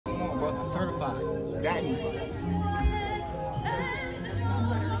Certified. Got me.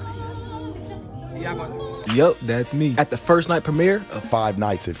 Yup, that's me. At the first night premiere of 5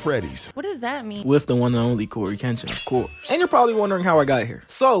 Nights at Freddys. What does that mean? With the one and only Coryxkenshin, of course. And you're probably wondering how I got here.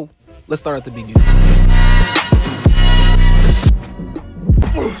 So, let's start at the beginning.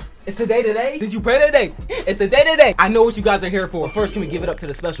 It's the day today? Did you pray today? It's the day today. I know what you guys are here for. But first, can we give it up to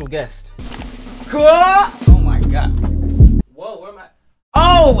the special guest? Cool. Oh my god. Whoa, where am I?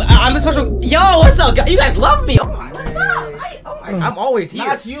 Oh, I'm the special. Yo, what's up, guys? You guys love me. Oh my, what's up? I'm always here.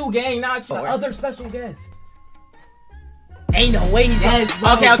 Not you, gang. Not you. The other special guest. Ain't no way he does.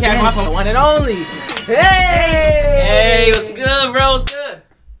 Okay, my phone. One and only. Hey, what's good, bro? What's good?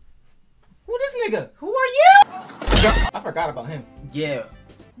 Who this nigga? Who are you? I forgot about him. Yeah.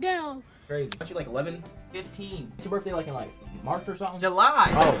 Down. Crazy. Aren't you like 11? 15. It's your birthday like in like March or something?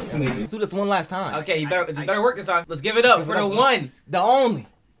 July. Oh, let's do this one last time. Okay, you better work this time. Let's give it up for the one, the only.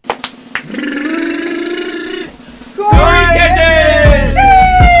 Coryxkenshin!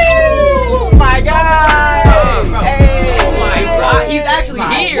 Oh my god! Hey! Oh my god! He's actually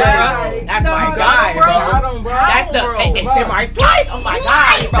here, bro. That's my guy, bro. That's the Samurai Slice. Oh my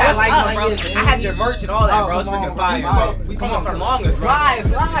god, bro. What's up, bro? I have your merch and all that, bro. It's freaking fire, bro. We come up from longest, bro. Slice.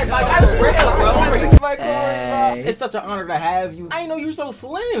 My guy was real, bro. It's such an honor to have you. I didn't know you were so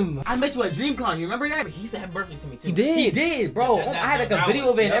slim. I met you at DreamCon. You remember that? He used to have birthday to me too. He did, bro. I had like a video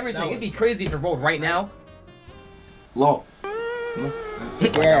of it and everything. It'd be crazy if it rolled right now. Law.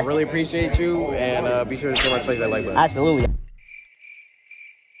 Yeah, I really appreciate you, and be sure to show my face that like button. Absolutely.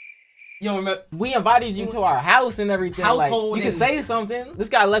 Yo, remember, we invited you to our house and everything. Household. Like, you can say something. This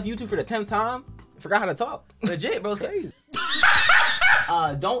guy left YouTube for the 10th time. Forgot how to talk. Legit, bro. It's crazy.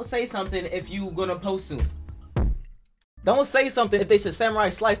 Don't say something if you gonna post soon. Don't say something if they should Samurai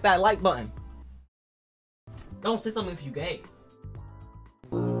Slice that like button. Don't say something if you gay.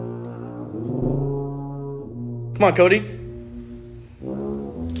 Come on, Cody.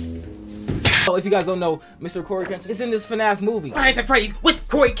 So if you guys don't know, Mr. Coryxkenshin is in this FNAF movie. Five Nights at Freddys with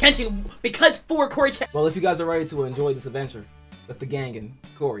Coryxkenshin because for Coryxkenshin. Well, if you guys are ready to enjoy this adventure with the gang and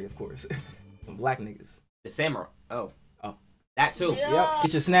Cory, of course, some black niggas. The samurai. Oh, that too. Yeah. Yep.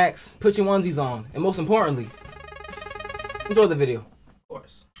 Get your snacks, put your onesies on, and most importantly, enjoy the video. Of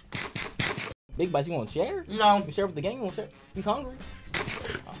course. Big Bites, you want to share? No. You share with the gang? You want to share? He's hungry.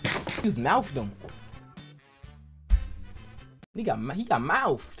 He was mouthed him. He got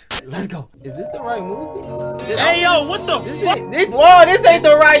mouthed. Let's go. Is this the right movie? Hey, yo, what the fuck? This ain't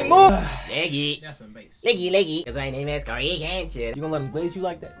the right move. Leggy. That's some bass. Leggy. Cause my name is Coryxkenshin. You gonna let him glaze you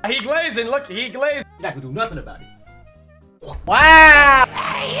like that? He glazing, look, he glazing. You're not gonna do nothing about it. Wow!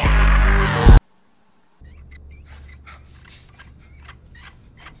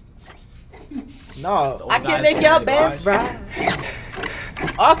 No, I can't make your best, bro.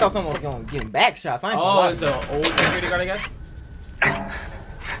 Oh, I thought someone was gonna give him back shots. I ain't gonna it's an old security guard, I guess.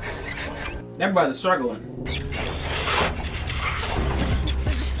 That brother's struggling.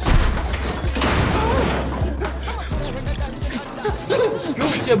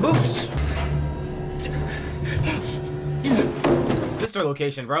 Scoot your boots. This is sister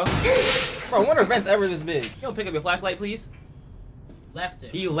location, bro. Bro, when are events ever this big? You don't pick up your flashlight, please? Left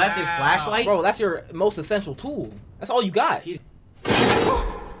it. He left his flashlight? Bro, that's your most essential tool. That's all you got.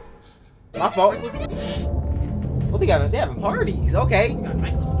 My fault. Well, they having parties. Okay. Got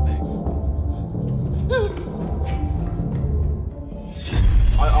Michael in the back.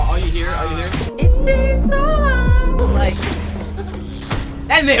 Are you here? Are you here? It's been so long. Like,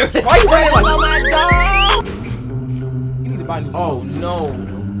 that there. Why you running like, oh my god? You need to buy new Oh no.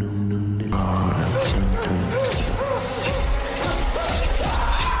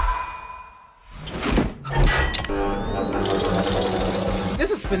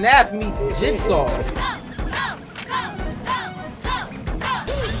 This is FNAF meets Jigsaw.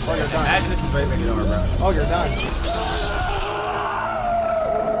 Oh, you're done. Imagine this is very rated R, bro. Oh, you're done.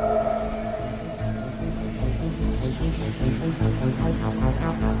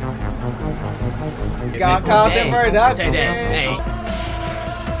 God called them production. Hey.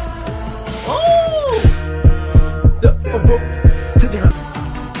 Oh!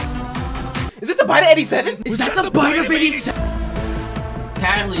 Is this the bite of 87? Is that the bite of 87?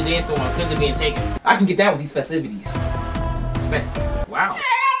 Casually dancing on because of being taken. I can get down with these festivities. Wow.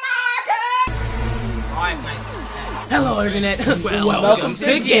 Hello, Internet. Welcome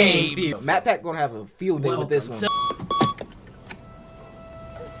to Game. Matt Pack gonna have a field day with this one.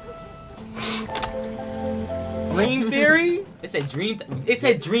 Green Theory? It said Dream. It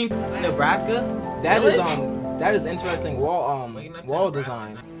said Dream, Nebraska. That is interesting wall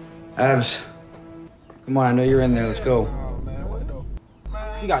design. Abs, come on, I know you're in there. Let's go.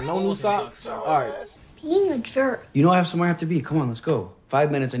 She got no new socks. All right. Being a jerk. You know I have somewhere I have to be. Come on, let's go.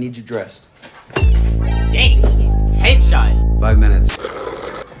 5 minutes, I need you dressed. Dang. Headshot. 5 minutes.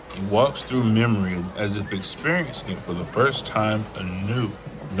 He walks through memory as if experiencing it for the first time anew.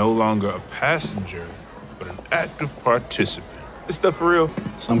 No longer a passenger, but an active participant. This stuff for real?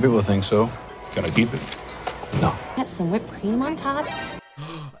 Some people think so. Can I keep it? No. Got some whipped cream on top.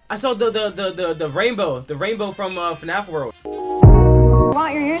 I saw the rainbow from FNAF World.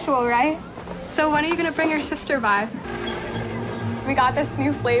 Want your usual, right? So when are you gonna bring your sister by? We got this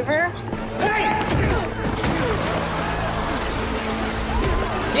new flavor. Damn!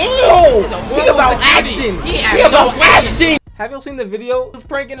 He about action! He about action! Have y'all seen the video? He was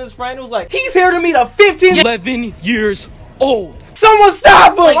pranking his friend who was like, he's here to meet a 11 years old. Someone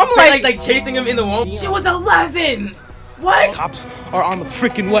stop him! I'm like chasing him in the wall. She was 11! What? Cops are on the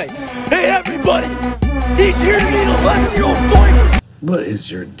freaking way. Hey, everybody! He's here to meet 11-year-old boy! What is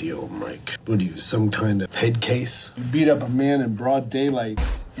your deal, Mike? What are you, some kind of head case? You beat up a man in broad daylight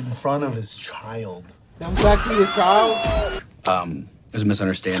in front of his child. that was actually his child? It was a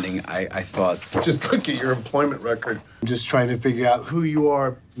misunderstanding. I thought... Just look at your employment record. I'm just trying to figure out who you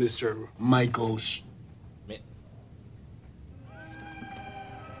are, Mr. Michael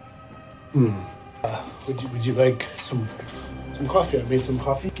Would you like some coffee? I made some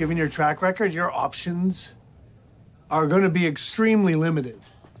coffee. Given your track record, your options are going to be extremely limited.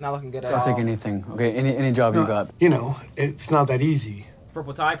 Not looking good at all. I'll take anything. Okay, any job you got. You know, it's not that easy.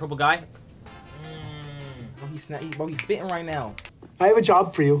 Purple tie, purple guy. Bro, he's spitting right now. I have a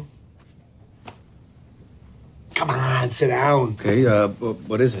job for you. Come on, sit down. Okay,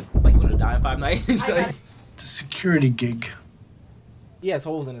 what is it? Like, you wanna die in 5 nights? It's a security gig. He has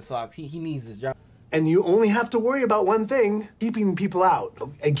holes in his socks. He needs his job. And you only have to worry about one thing, keeping people out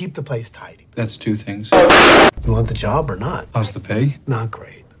and keep the place tidy. That's 2 things. You want the job or not? How's the pay? Not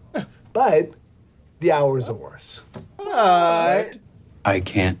great. But the hours are worse. What? I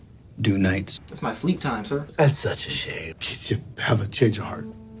can't do nights. It's my sleep time, sir. That's such a shame. In case you have a change of heart.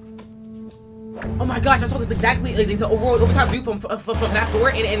 Oh my gosh, I saw this exactly. Like, it's an overtime view from that door,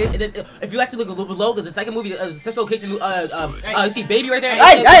 and if you actually look a little below, the second movie, Central Location, you see Baby right there.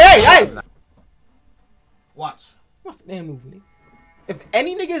 Hey! Watch the damn movie, nigga. If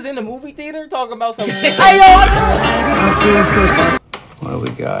any niggas in the movie theater talking about something, What do we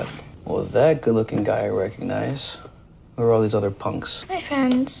got? Well, that good-looking guy I recognize. Who are all these other punks? My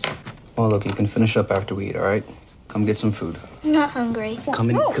friends. Well, look, you can finish up after we eat, all right? Come get some food. I'm not hungry. Come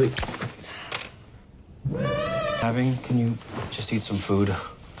in. Can you just eat some food?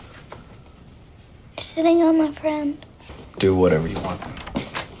 Sitting on my friend. Do whatever you want.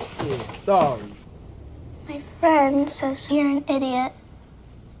 yeah, sorry. My friend says you're an idiot.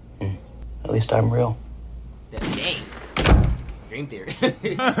 At least I'm real. Dang. Dream theory.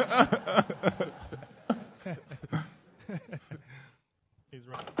 He's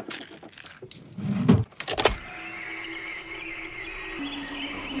right.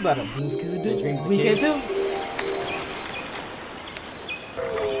 You about to boost cause it dream weekend too?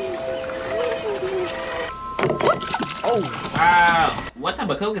 Oh, wow. What type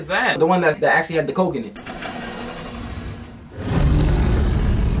of Coke is that? The one that actually had the Coke in it.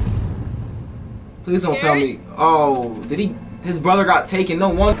 Please don't tell me. Oh, his brother got taken, no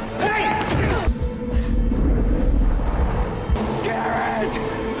one.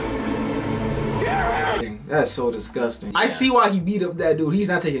 That's so disgusting. I see why he beat up that dude. He's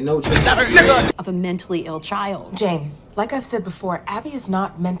not taking no chance. Of a mentally ill child. Jane, like I've said before, Abby is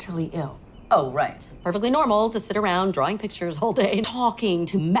not mentally ill. Oh, right. Perfectly normal to sit around drawing pictures all day, talking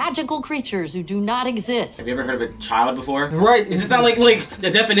to magical creatures who do not exist. Have you ever heard of a child before? Right. Is this not like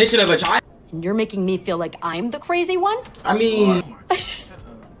the definition of a child? And you're making me feel like I'm the crazy one? I mean, I just...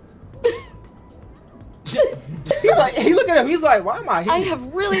 he's like, he look at him. He's like, why am I here? I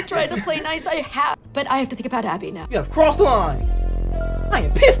have really tried to play nice. I have. But I have to think about Abby now. You have crossed the line. I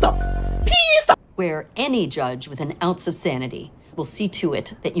am pissed off. Pissed off. Where any judge with an ounce of sanity will see to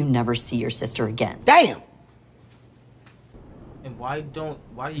it that you never see your sister again. Damn. And why do you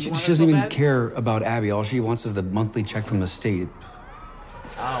want She her doesn't so even bad? care about Abby. All she wants is the monthly check from the state.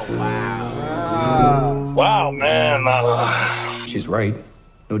 Oh, wow. Wow, man. She's right.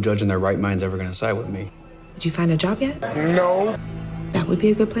 No judge in their right mind's ever gonna side with me. Did you find a job yet? No. That would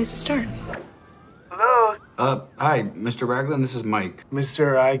be a good place to start. Hello? Hi, Mr. Raglan, this is Mike.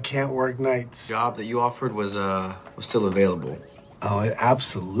 Mister, I can't work nights. The job that you offered was still available. Oh, it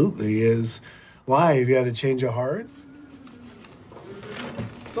absolutely is. Why? Have you had a change of heart?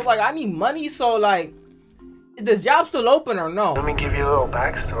 So like, I need money. So like, is the job still open or no? Let me give you a little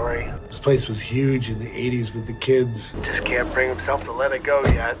backstory. This place was huge in the 80s with the kids. Just can't bring himself to let it go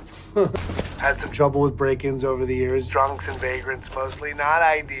yet. Had some trouble with break-ins over the years. Drunks and vagrants mostly, not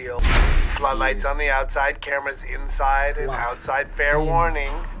ideal. Floodlights on the outside, cameras inside and outside. Fair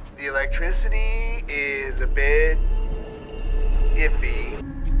warning, the electricity is a bit iffy.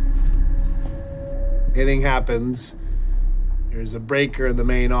 Anything happens, there's a breaker in the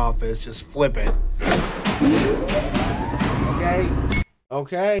main office, just flip it.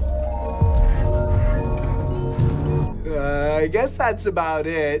 Okay. I guess that's about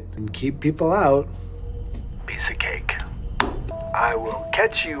it. And keep people out. Piece of cake. I will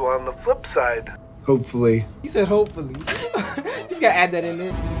catch you on the flip side. Hopefully. He said hopefully. He's gotta add that in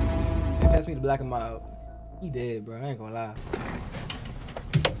there. Pass me the black and mild. He dead, bro. I ain't gonna lie.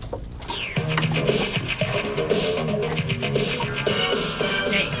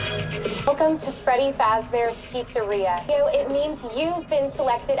 Welcome to Freddy Fazbear's Pizzeria. It means you've been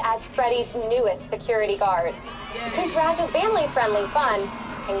selected as Freddy's newest security guard. Congratulations, family-friendly fun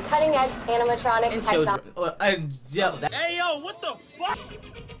and cutting-edge animatronic technology. Hey, yo, what the fuck?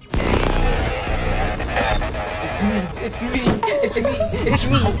 It's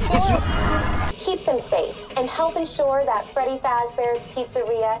me. Keep them safe and help ensure that Freddy Fazbear's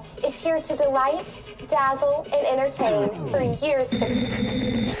Pizzeria is here to delight, dazzle, and entertain for years to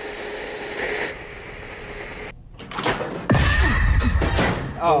come.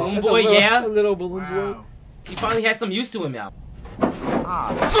 Balloon boy, yeah? A little balloon boy. He finally had some use to him now.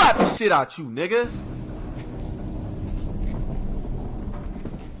 Slap the shit out you, nigga.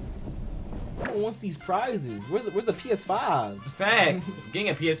 Who wants these prizes? Where's the PS5? Facts. Getting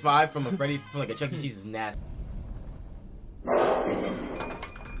a PS5 from a Freddy, from like a Chuck E. Cheese is nasty.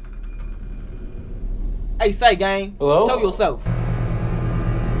 Hey, say gang. Hello? Show yourself.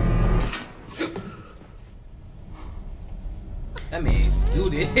 That man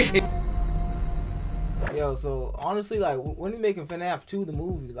suited. Yo, so honestly, like, when are you making FNAF 2 the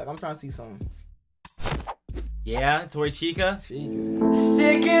movie? Like, I'm trying to see something. Yeah, Tori Chica.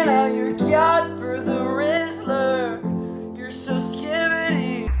 Sticking out your god for the Rizzler. You're so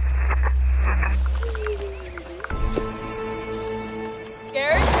skibbity.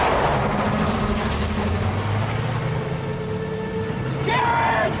 Garrett?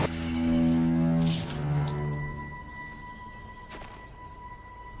 Garrett!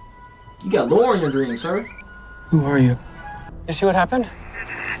 You got lore in your dream, sir. Who are you? You see what happened?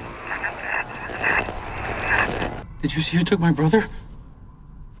 Did you see who took my brother?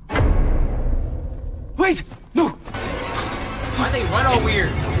 Wait! No! Why they run all weird?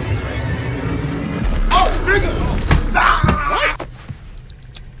 Oh, nigga! What?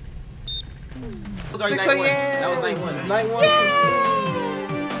 That was already 6 night one. a.m. That was night one. Night one. Yes!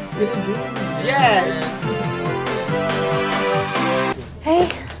 Didn't do Jack. Hey.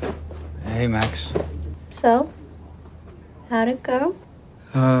 Hey, Max. So? How'd it go?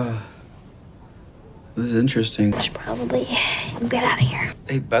 It was interesting. I should probably get out of here.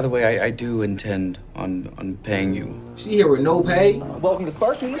 Hey, by the way, I do intend on paying you. She here with no pay? Welcome to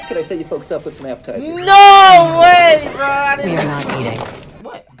Sparky's. Could I set you folks up with some appetizers? No way, bro! We are not eating.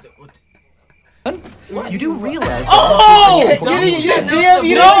 What? You do realize Oh! You didn't see him?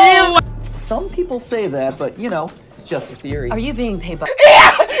 You didn't see him? Some people say that, but you know, it's just a theory. Are you being paid by?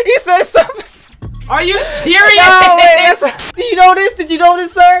 Yeah! He said something! Are you serious? No, wait, did you know this? Did you know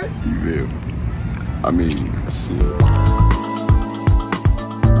this, sir?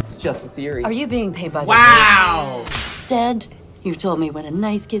 It's just a theory. Are you being paid by? Wow! Instead, you've told me what a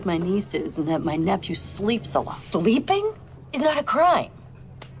nice kid my niece is and that my nephew sleeps a lot. Sleeping is not a crime.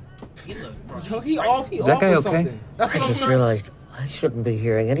 He off Is that guy okay? something. That's what I I'm just saying. realized I shouldn't be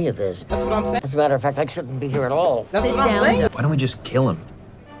hearing any of this. That's what I'm saying. As a matter of fact, I shouldn't be here at all. That's what I'm saying. Why don't we just kill him?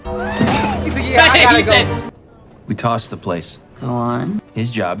 He said, yeah, I gotta go. We toss the place. Go on.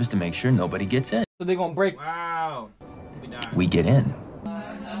 His job is to make sure nobody gets in. So they're gonna break. Wow. We get in.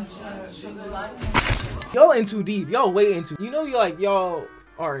 Y'all in too deep. Y'all way into. You know, y'all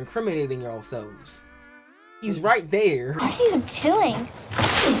are incriminating yourselves. He's right there. What are you doing?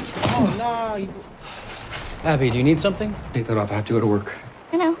 Oh nah. Abby, do you need something? Take that off. I have to go to work.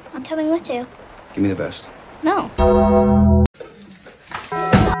 I know. I'm coming with you. Give me the best. No.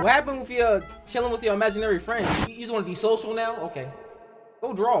 What happened with your chilling with your imaginary friend? You just want to be social now? Okay.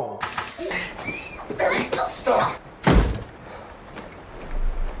 Go draw. Stop.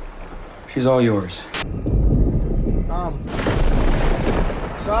 She's all yours.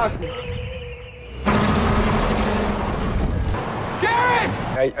 Foxy. Garrett!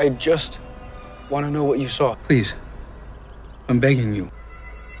 I just want to know what you saw. Please. I'm begging you.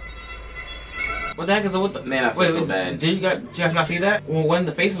 What the heck is it with the man? I feel so bad. Did you guys not see that? When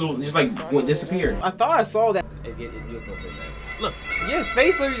the faces just like disappeared. I thought I saw that. Look. Yeah, his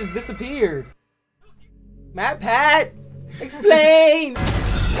face literally just disappeared. Pat, explain.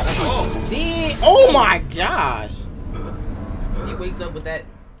 Oh my gosh. He wakes up with that.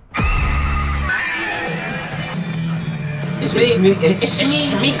 It's me.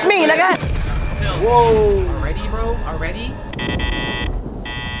 It's me, nigga. Whoa. Already, bro? Already?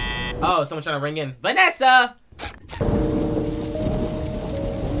 Oh, someone's trying to ring in. Vanessa!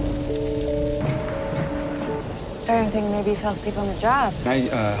 Starting to think maybe you fell asleep on the job. Can I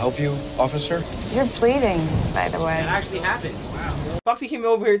help you, officer? You're bleeding, by the way. That actually happened. Wow. Foxy came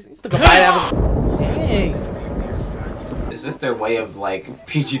over here. He took a bite out of it. Dang. Is this their way of like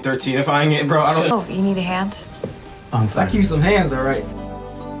PG-13ifying it, bro? I don't know. Oh, you need a hand? I'm fine. I give you some hands, all right.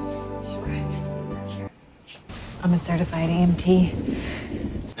 I'm a certified EMT.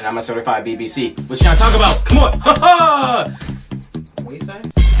 And I'm a certified BBC. What you trying to talk about? Come on! Ha ha! What you say?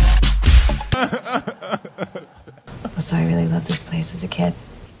 So I really loved this place as a kid.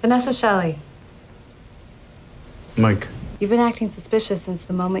 Vanessa Shelley. Mike. You've been acting suspicious since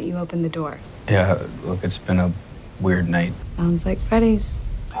the moment you opened the door. Yeah, look, it's been a weird night. Sounds like Freddys.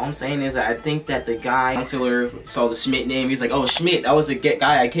 All I'm saying is that I think that the guy, counselor, saw the Schmidt name. He's like, oh, Schmidt, that was the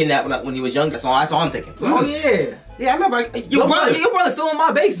guy I kidnapped when he was younger. That's all I'm thinking. So, Oh yeah. yeah, I remember. Your brother's still in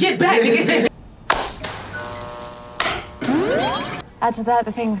my base. Get back, nigga. Add to that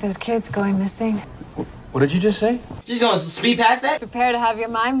the thing with those kids going missing. What did you just say? She's gonna speed past that? Prepare to have your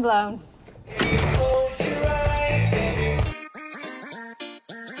mind blown.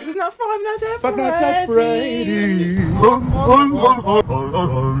 It's not Five Nights at Five Nights at Freddy's.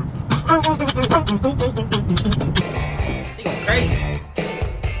 Crazy.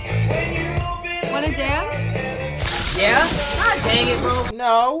 Wanna dance? Yeah? God dang it, bro.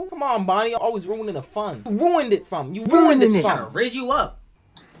 No. Come on, Bonnie. You're always ruining the fun. You ruined it from. You ruined it Trying to from. raise you up.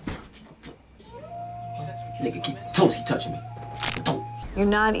 Nigga, keep touching me. You're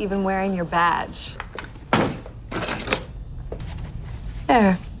not even wearing your badge.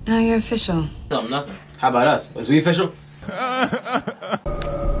 There. Now you're official. Nothing. How about us? Was we official?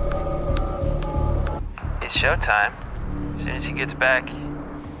 It's showtime. As soon as he gets back,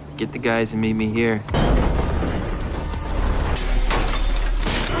 get the guys and meet me here.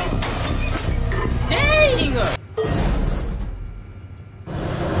 Dang!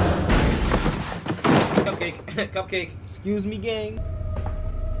 Cupcake. Excuse me, gang.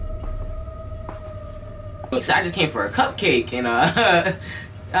 Look, so I just came for a cupcake and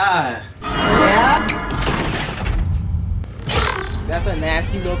Yeah. That's a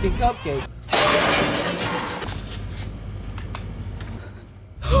nasty looking cupcake.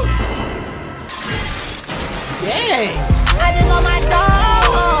 Dang! I just love my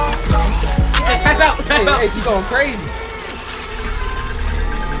dog. Tap out. Hey, she going crazy.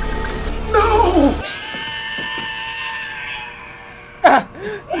 No.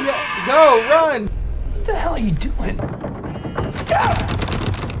 Go, run! What the hell are you doing?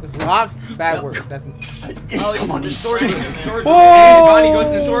 It's locked. Bad work. That's. Oh, come on, the storage room. Oh! And Bonnie goes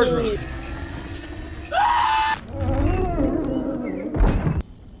to the storage room.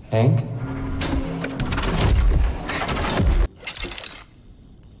 Hank?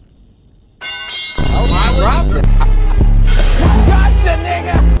 Oh, my dropped it. Gotcha,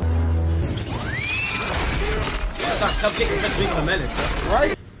 nigga. Cupcake is just being a menace,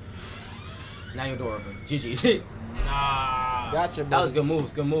 right? Now your door open. GG. Gotcha, That was good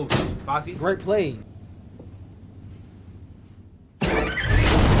moves. Good moves. Foxy. Great play.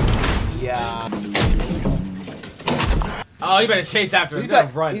 Yeah. Oh, you better chase after him. He's You better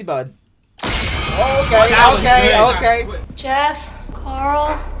about, run. he's about. that was Okay. Jeff,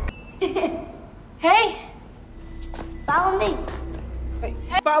 Carl. Hey. Follow me. Hey,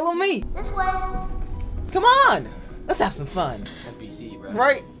 follow me. This way. Come on. Let's have some fun. NPC, bro.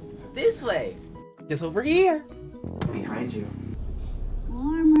 Right? This way. Just over here. Behind you.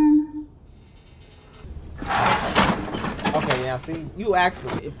 Warmer. Okay, now see, you asked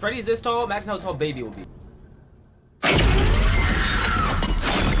for it. If Freddy's this tall, imagine how tall Baby will be.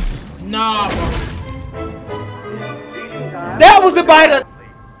 Nah, bro. That was the bite of.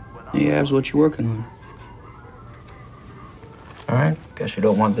 Yeah, that's what you're working on. All right, guess you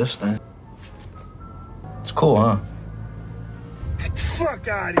don't want this then. It's cool, huh? Get the fuck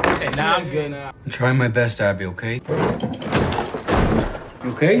out of here. Okay, now I'm good now. I'm trying my best, Abby, okay? You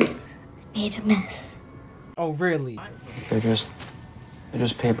okay? Made a mess. Oh, really? They're just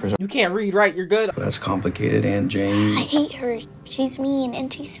papers. You can't read, right? You're good. That's complicated, Aunt Jane. I hate her. She's mean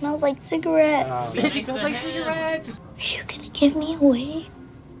and she smells like cigarettes. She smells like cigarettes. Are you gonna give me away?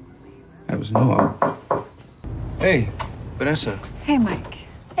 That was Noah. Hey, Vanessa. Hey, Mike.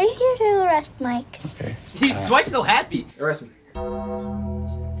 Are you here to arrest Mike? Okay. He's why so happy. Arrest me.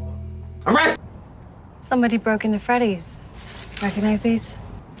 Arrest! Somebody broke into Freddys. Recognize these?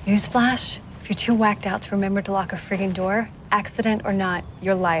 Newsflash, if you're too whacked out to remember to lock a friggin' door, accident or not,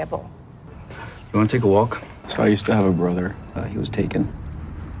 you're liable. You want to take a walk? So I used to have a brother. He was taken.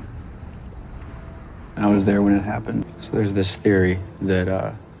 I was there when it happened. So there's this theory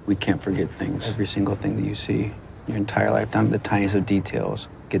that we can't forget things. Every single thing that you see your entire life, down to the tiniest of details,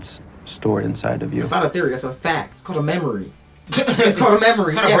 gets stored inside of you. It's not a theory, that's a fact. It's called a memory. It's called a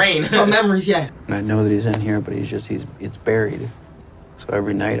memory. It's called a brain. It's called memories, yes. And I know that he's in here, but it's buried. So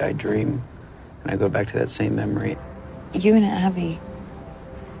every night I dream, and I go back to that same memory. You and Abby,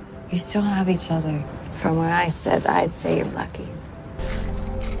 you still have each other. From where I sit, I'd say you're lucky.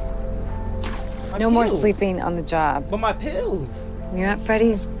 No more sleeping on the job. But my pills. When you're at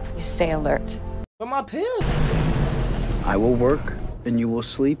Freddys, you stay alert. But my pills. I will work, and you will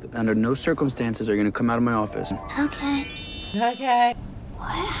sleep. Under no circumstances are you gonna come out of my office. Okay. Okay. What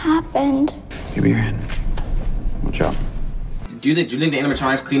happened? Give me your hand. Watch out. Do you think the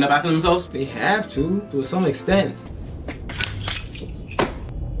animatronics clean up after themselves? They have to some extent.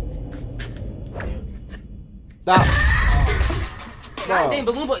 Stop. God damn,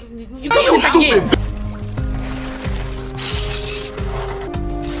 Balloon Boy, you can't go back in.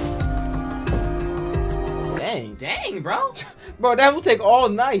 Dang, bro. Bro, that will take all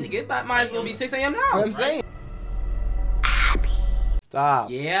night. Nigga, might as well be 6 a.m. now. What I'm saying. Abby.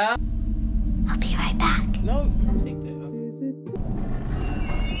 Stop. Yeah. I'll be right back. No.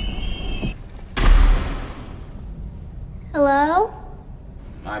 Hello?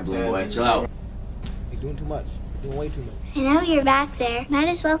 Alright, Blue Boy, chill out. You're doing too much. You're doing way too much. I know you're back there. Might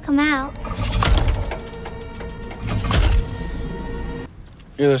as well come out.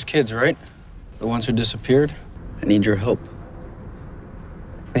 You're those kids, right? The ones who disappeared? I need your help.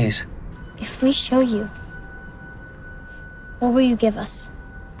 Please. If we show you, what will you give us?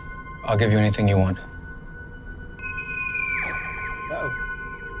 I'll give you anything you want. No.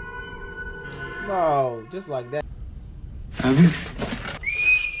 No, just like that. Abby?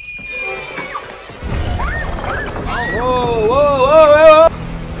 Whoa.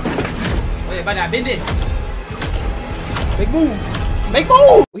 Wait, about that business. Make move. Make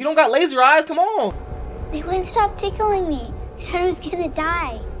move. He don't got laser eyes. Come on. They wouldn't stop tickling me. They said I was gonna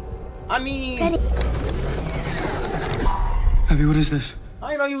die. I mean, Freddie. Abby, what is this?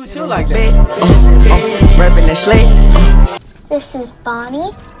 I didn't know you would chill like that. This is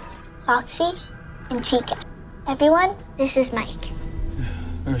Bonnie, Foxy, and Chica. Everyone, this is Mike.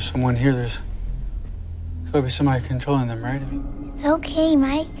 There's someone here. There's gotta be somebody controlling them, right? It's okay,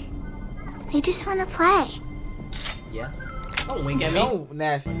 Mike. They just want to play. Yeah. Don't wink at me. No,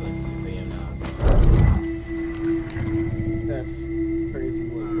 nasty. It's 6 a.m. now. That's crazy.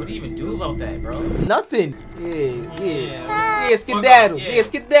 What do you even do about that, bro? Nothing. Yeah, skedaddle. Yeah,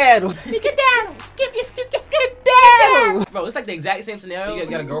 skedaddle. Skedaddle. Skedaddle. Bro, it's like the exact same scenario. You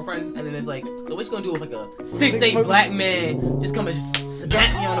got a girlfriend, and then it's like, so what you gonna do with like a 6'8" black man just come and just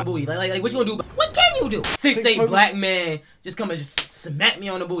smack me on the booty? Like what you gonna do? What can you do? 6'8" black man just come and just smack me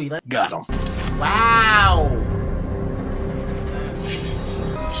on the booty. Like, Got him. wow.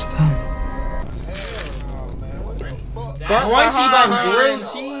 Crunchy behind grilled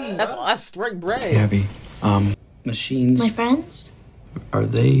cheese. That's straight bread. Hey, Abby, machines. My friends? Are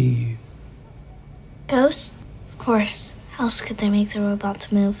they? Ghosts? Of course. How else could they make the robot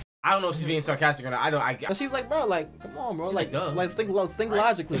move? I don't know if she's being sarcastic or not. But she's like, bro, like, come on, bro. She's like, duh. Like, think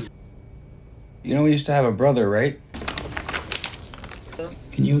logically. You know we used to have a brother, right?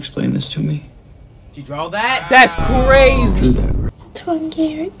 Can you explain this to me? Did you draw that? That's crazy. That's when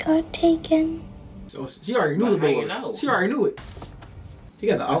Garrett got taken. So she already knew the doors. She already knew it. He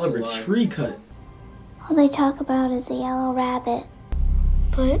got the Oliver tree cut. All they talk about is a yellow rabbit.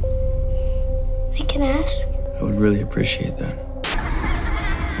 But I can ask. I would really appreciate that.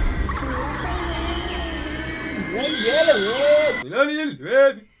 Yellow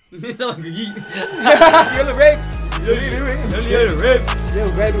red. It's like a yeet. Yellow red.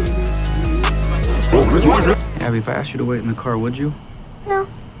 Abby, if I asked you to wait in the car, would you? No.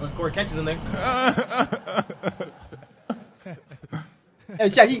 Well, Coryxkenshin's in there. Hey,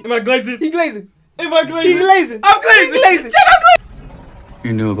 Jack, am I glazing? He glazing. Am I glazing? He glazing. I'm glazing. He glazing. Jack, I'm glazing.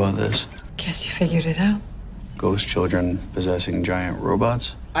 You knew about this. Guess you figured it out. Ghost children possessing giant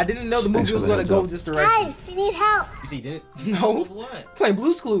robots. I didn't know the movie was gonna go this direction. Guys, we need help. You say you did it? No. What? Playing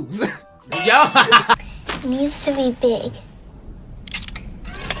Blue's Clues. Yo. It needs to be big.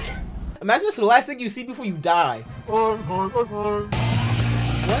 Imagine this is the last thing you see before you die.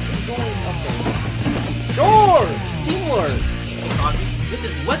 What is going on? Sure! Teamwork! This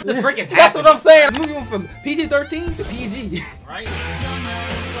is what the frick is happening. That's what I'm saying. This movie went from PG-13 to PG. Right? He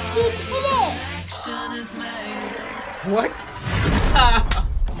did it! What?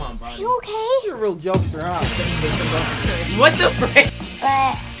 Come on, bro. You okay? You're a real jokester, huh? What the frick?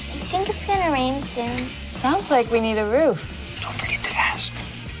 But I think it's gonna rain soon. Sounds like we need a roof. Don't forget to ask.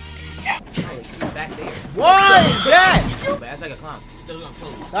 Yeah. Back there. What is that? That's like a clown.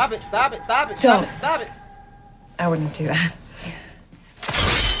 Stop it, stop it, stop it, Don't. stop it, stop it. I wouldn't do that.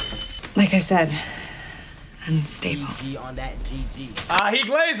 Like I said, unstable. GG on that GG. He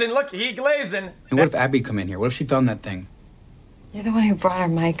glazing. Look, he glazing. And what if Abby come in here? What if she found that thing? You're the one who brought her,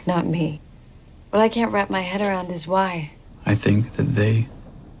 Mike, not me. What I can't wrap my head around is why. I think that they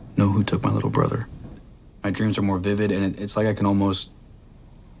know who took my little brother. My dreams are more vivid, and it's like I can almost...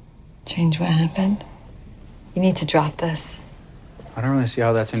 Change what happened? You need to drop this. I don't really see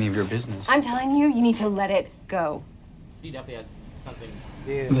how that's any of your business. I'm telling you, you need to let it go. He definitely has something.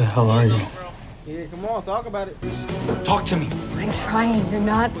 Yeah. Who the hell are you? Yeah, come on, talk about it. Talk to me. I'm trying. You're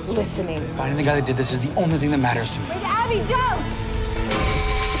not listening. Finding the guy that did this is the only thing that matters to me. Wait, Abby, don't!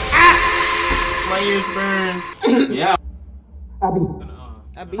 My ears burn. Yeah.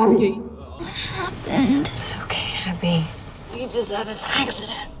 Abby, ski. What happened? It's okay, Abby. You just had an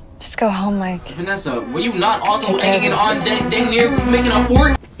accident. Just go home, Mike. Vanessa, were you not also hanging on dang near making a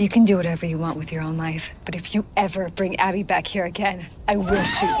fort? You can do whatever you want with your own life, but if you ever bring Abby back here again, I will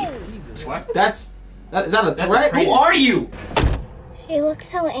shoot you. Jesus, what? Is that a threat? Who are you? She looks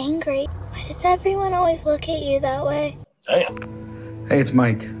so angry. Why does everyone always look at you that way? Damn. Hey, it's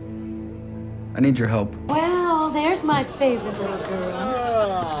Mike. I need your help. Well, there's my favorite little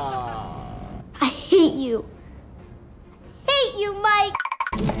girl. I hate you. Hate you, Mike!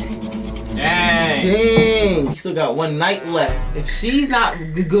 Dang. You still got one night left. If she's not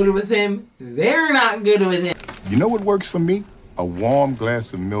good with him, they're not good with him. You know what works for me? A warm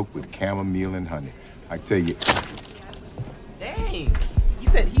glass of milk with chamomile and honey. I tell you. Dang. He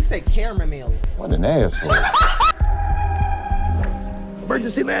said chamomile. What an asshole.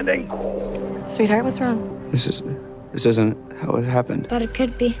 Emergency landing. Sweetheart, what's wrong? This isn't how it happened. But it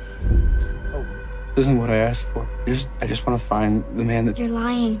could be. This isn't what I asked for. I just want to find the man that... You're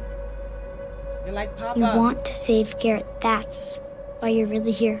lying. You're like Papa. You want to save Garrett. That's why you're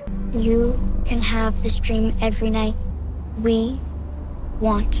really here. You can have this dream every night. We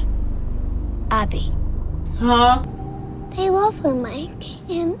want Abby. Huh? They love her, Mike,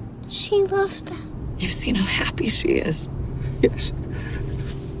 and she loves them. You've seen how happy she is. Yes.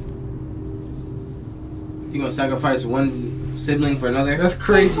 You gonna sacrifice one sibling for another? That's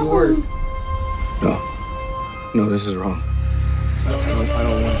crazy work. No, this is wrong. I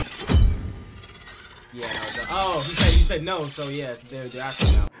don't want it. Yeah. Oh, you said no, so yeah, they're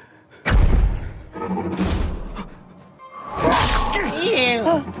actually no. Damn!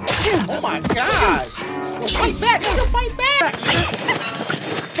 Oh my gosh! Fight back! Fight back!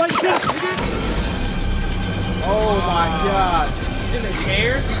 Fight back! Oh my gosh! He's in the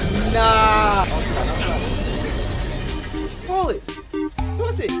chair? Nah! Pull it!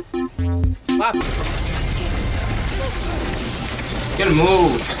 Twist it! Pop it! Good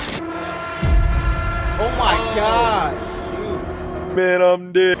moves! Oh my gosh! Man,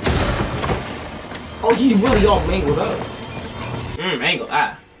 I'm dead. Oh, he really all mangled up. Mangled.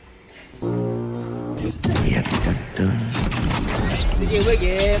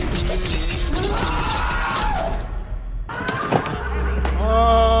 Wicked.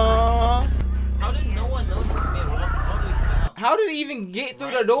 How did no one notice this man walk all the way to the house? How did he even get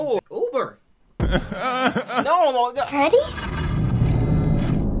through the door? Uber. No. Freddy?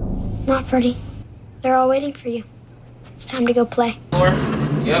 Not Freddy. They're all waiting for you. It's time to go play.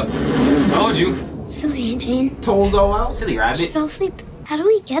 Yep. Told you. Silly Jane. Toes all out. Silly She rabbit. fell asleep. How do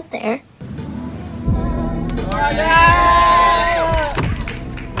we get there?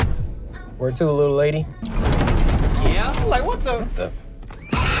 Where to, little lady? Yeah. Like what the?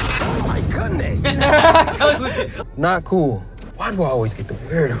 Oh my goodness. That was legit. Not cool. Why do I always get the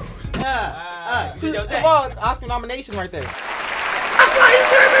weirdos? Come on, Oscar nomination right there. That's why he's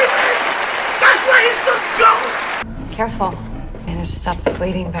doing everything! That's why he's the GOAT! Careful. Managed to stop the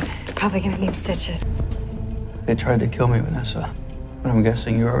bleeding, but probably gonna need stitches. They tried to kill me, Vanessa. But I'm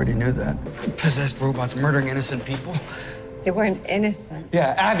guessing you already knew that. Possessed robots murdering innocent people. They weren't innocent.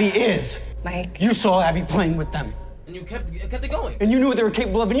 Yeah, Abby is. Mike. You saw Abby playing with them. And you kept it going. And you knew what they were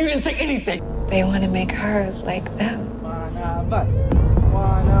capable of, and you didn't say anything. They want to make her like them. One of us.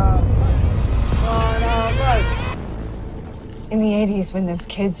 In the 80s, when those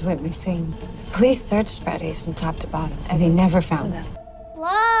kids went missing, police searched Freddys from top to bottom, and they never found them.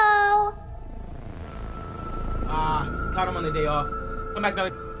 Love! Caught him on the day off. Come back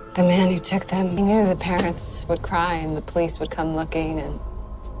another. The man who took them, he knew the parents would cry and the police would come looking, and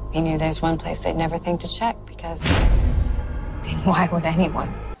he knew there's one place they'd never think to check because why would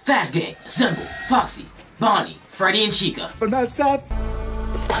anyone? Fast Gang, Assemble, Foxy, Bonnie, Freddy, and Chica. But not Seth.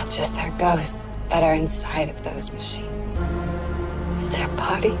 It's not just their ghosts that are inside of those machines. It's their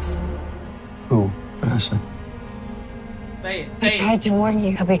bodies. Who, Vanessa? Say it, I say it. tried to warn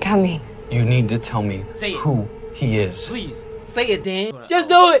you. He'll be coming. You need to tell me Say it. who he is. Please, say it, Dan. Just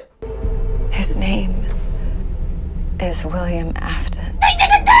do it. His name is William Afton.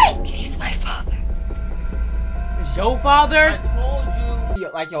 He's my father. It's your father? I told you.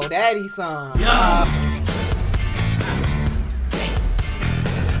 Like your daddy's son. Yeah.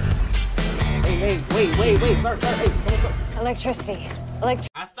 Hey, wait. Start. Hey, someone start. Electricity. I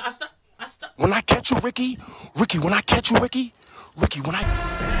stop. When I catch you, Ricky, when I catch you, Ricky, when I...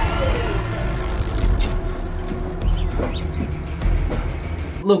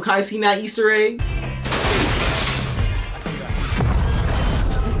 Look, I seen that Easter egg.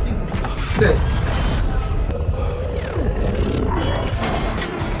 Sit.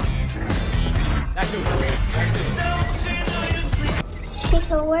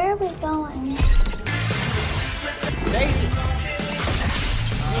 Chica, where are we going?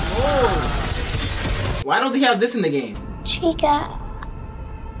 Why don't they have this in the game? Chica,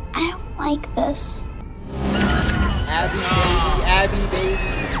 I don't like this. Abby, baby.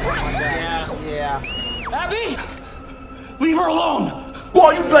 Oh my God. Yeah. Abby! Leave her alone!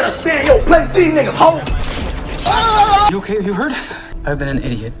 Boy, you better stay in your place, these niggas, ho! You okay? You heard? I've been an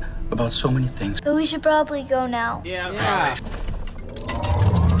idiot about so many things. But we should probably go now. Yeah.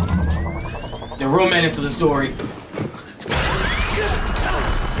 The romance of the story.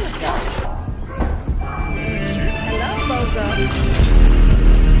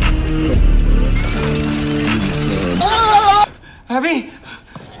 Abby!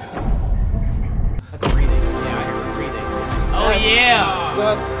 That's breathing. Yeah, I heard breathing. Oh, yeah.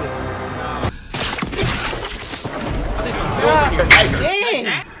 Dang.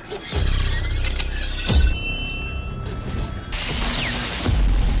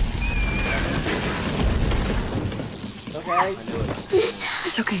 Okay.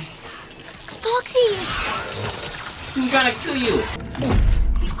 It's okay. Foxy! Who's gonna kill you?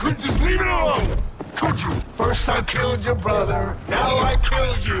 You couldn't just leave it alone, could you? First I killed your brother, now I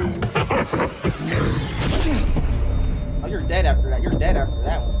killed you. Oh, you're dead after that. You're dead after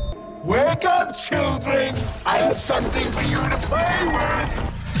that one. Wake up, children! I have something for you to play with.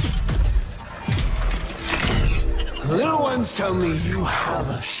 Little ones tell me you have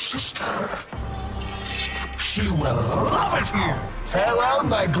a sister. She will love it here. Farewell,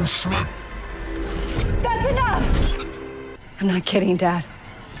 Michael Schmidt. That's enough! I'm not kidding, Dad.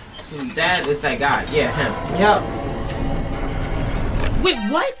 So Dad is that guy. Yeah, him. Yep. Wait,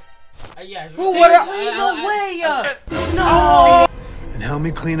 what? Yeah. Who? What? No way. No. And help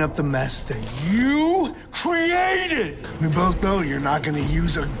me clean up the mess that you created. We both know you're not gonna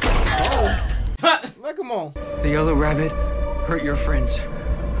use a gun. Look, come on. The yellow rabbit hurt your friends.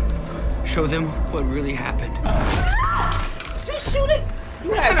 Show them what really happened. Just shoot it.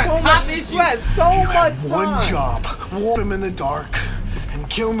 You had so much time. One job. Warp him in the dark and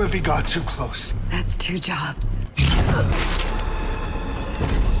kill him if he got too close. That's 2 jobs.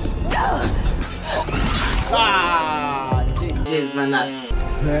 Jeez, man, that's...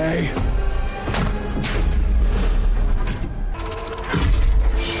 Hey.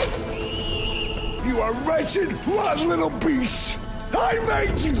 You are wretched, rotten little beast. I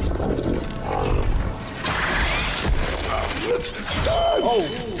made you.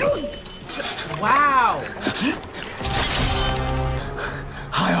 Wow.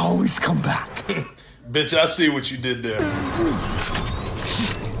 I always come back. Bitch, I see what you did there.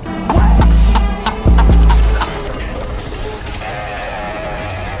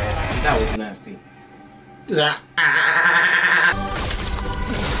 That was nasty. Gonna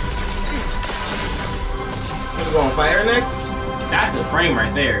go on fire next? That's a frame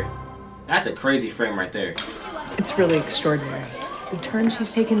right there. That's a crazy frame right there. It's really extraordinary. The turn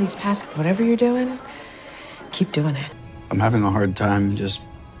she's taken these past, whatever you're doing, keep doing it. I'm having a hard time just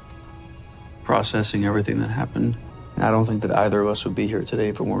processing everything that happened. And I don't think that either of us would be here today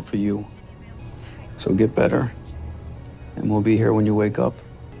if it weren't for you. So get better. And we'll be here when you wake up.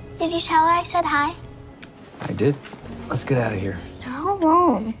 Did you tell her I said hi? I did. Let's get out of here. They're all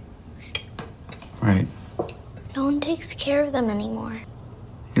alone. Right. No one takes care of them anymore.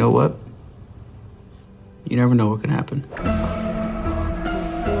 You know what? You never know what can happen.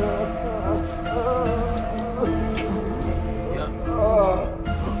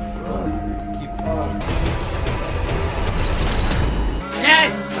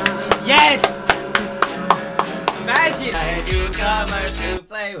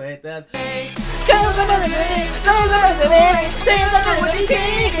 with us.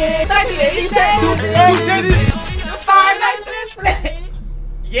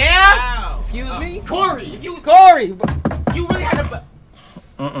 Yeah? Wow. Excuse me? Corey, Corey! You really had to...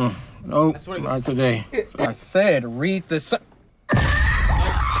 Nope, not today. So I said, read the...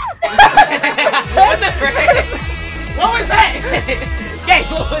 What the frick? What was that? Skate,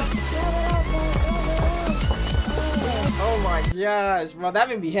 what was... Oh my gosh, bro, that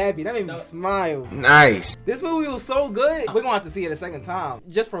made me happy. That made me smile. Nice. This movie was so good. We're gonna have to see it a second time,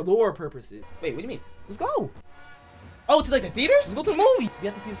 just for lore purposes. Wait, what do you mean? Let's go. Oh, to like the theaters? Let's go to the movie. We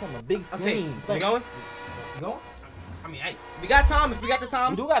have to see this on the big screen. Okay, so we going? You going? I mean, hey, we got time. If we got the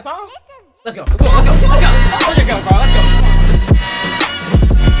time. We do got time. Let's go. Let's go. Let's go. Let's go. Let's go, bro. Let's go.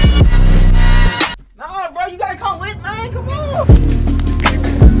 Nah, bro, you gotta come with, man. Come on.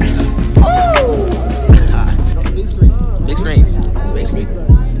 Big screen. Big screens. Big screens.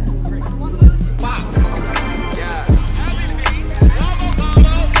 Wow. Yeah.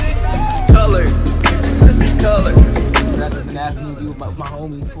 Colors. System colors. That's an afternoon movie with my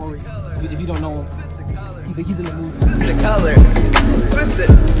homie Corey. If you don't know him, he's in the movie. The color. Switch it.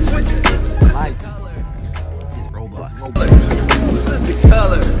 Switch it. Like, it's Roblox. This is the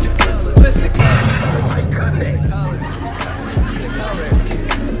color. Switch the color. Oh my goodness. The color.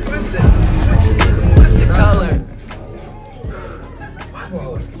 Switch it. Switch it. Switch the color.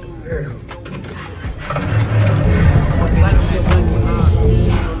 Wow. Very cool.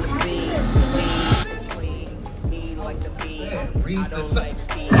 Read the site.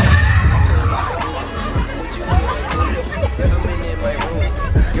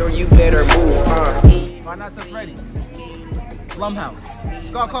 Yo, you better move, Why not to Freddys? Blumhouse,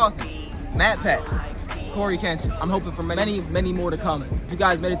 Scott Coffee, Matt Pack, Coryxkenshin. I'm hoping for many, many more to come. If you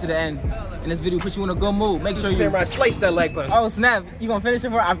guys made it to the end, and this video put you in a good mood, make sure you... Samurai, slice that like button. Oh snap, you gonna finish it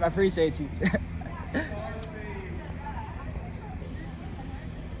for? I appreciate you.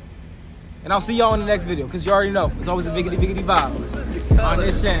 And I'll see y'all in the next video, because you already know, it's always a biggity vibe on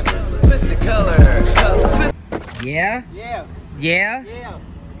this channel. Switch the color. Yeah? Yeah. Yeah? Yeah.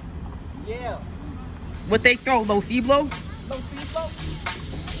 Yeah. What they throw? Low C blow?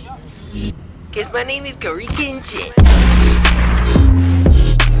 Cause my name is Coryxkenshin.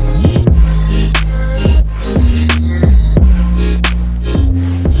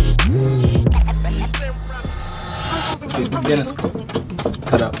 Dennis,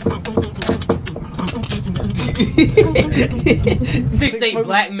 cut up. 6'8"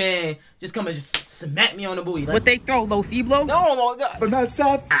 black man just come and just smack me on the booty. What they throw? Low C blow? No, But not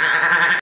Seth.